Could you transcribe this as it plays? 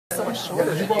much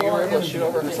shorter than you were able to shoot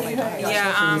over so many times.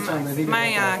 Yeah,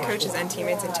 my coaches and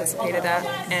teammates anticipated that,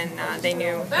 and they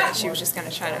knew that she was just going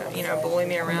to try to, bully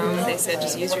me around. They said,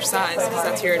 just use your size, because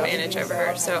that's your advantage over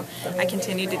her. So I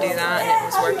continued to do that, and it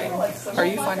was working. Are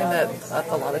you finding that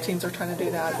a lot of teams are trying to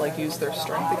do that, like use their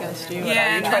strength against you?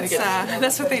 Yeah, and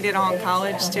that's what they did all in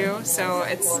college too. So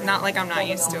it's not like I'm not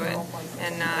used to it.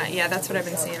 And yeah, that's what I've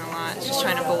been seeing a lot. It's just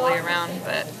trying to bully around,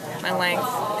 but my length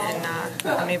and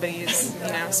I'm able to use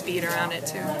speed around it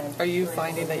too. Are you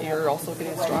finding that you're also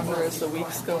getting stronger as the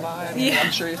weeks go by? I mean, yeah.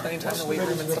 I'm sure you're spending time in the weight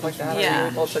room and stuff like that. Yeah. Are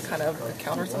you able to kind of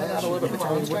counter some of that a little bit with your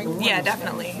own strength? Yeah,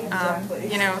 definitely.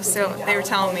 So they were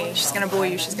telling me, she's going to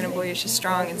bully you, she's going to bully you, she's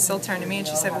strong, and Sil turned to me and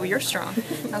she said, well, you're strong.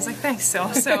 I was like, thanks,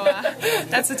 Sil. So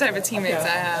that's the type of teammates I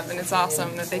have, and it's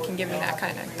awesome that they can give me that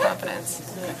kind of confidence.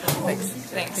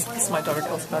 Thanks. This is my daughter,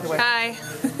 Kelsey, by the way. Hi.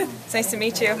 It's nice to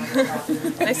meet you.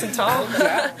 Nice and tall.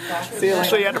 See you later.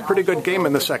 So you had a pretty good game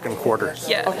in the second quarter.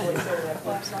 Yeah.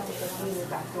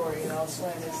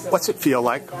 What's it feel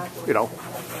like,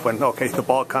 when, the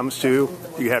ball comes to you,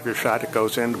 you have your shot, it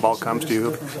goes in, the ball comes to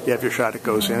you, you have your shot, it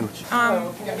goes in?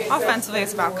 Offensively,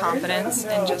 it's about confidence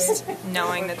and just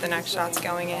knowing that the next shot's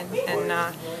going in.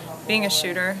 And being a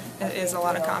shooter is a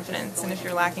lot of confidence. And if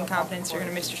you're lacking confidence, you're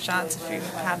going to miss your shots. If you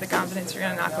have the confidence, you're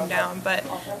going to knock them down. But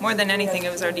more than anything,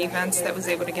 it was our defense that was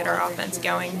able to get our offense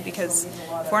going, because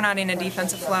if we're not in a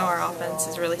defensive flow, our offense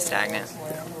is really stagnant.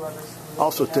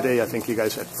 Also today, I think you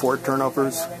guys had 4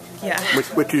 turnovers. Yeah.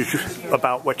 Which is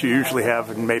about what you usually have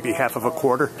in maybe half of a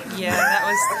quarter. Yeah, that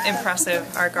was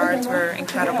impressive. Our guards were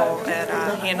incredible at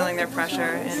handling their pressure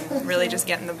and really just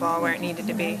getting the ball where it needed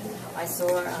to be. I saw,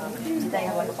 did they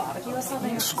have like a barbecue or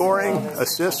something? Scoring,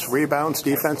 assists, rebounds,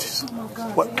 defense.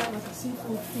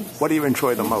 What do you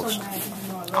enjoy the most?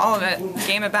 All of it.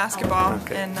 Game of basketball.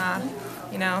 Okay. And,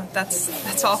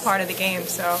 that's all part of the game,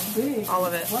 so all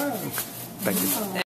of it. Thank you.